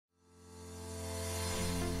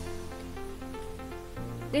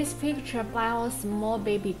This picture by a small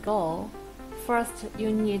baby girl. First,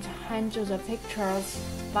 you need to handle the pictures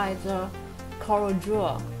by the Corel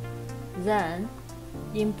Draw. Then,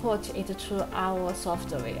 import it to our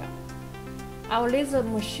software. Our laser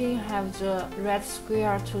machine has the red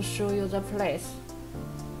square to show you the place.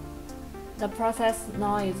 The process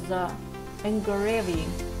now is the engraving,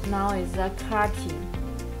 now is the cutting,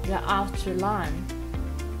 the outline.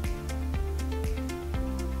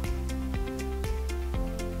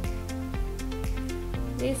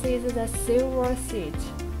 This is the silver sheet.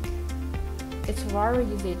 It's very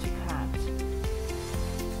easy to cut.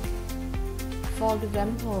 For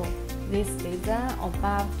example, this design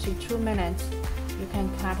about to 2 minutes, you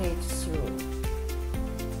can cut it through.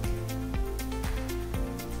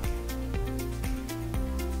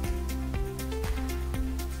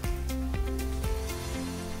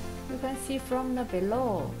 You can see from the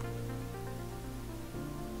below.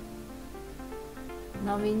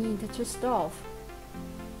 Now we need to stop.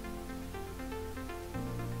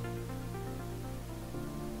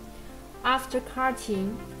 After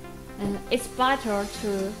cutting, it's better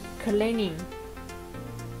to cleaning.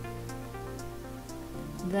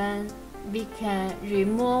 Then we can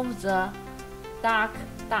remove the dark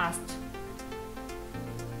dust.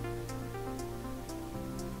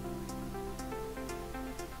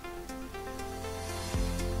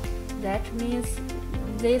 That means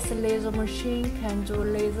this laser machine can do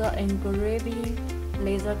laser engraving,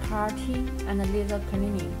 laser cutting, and laser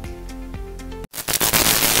cleaning.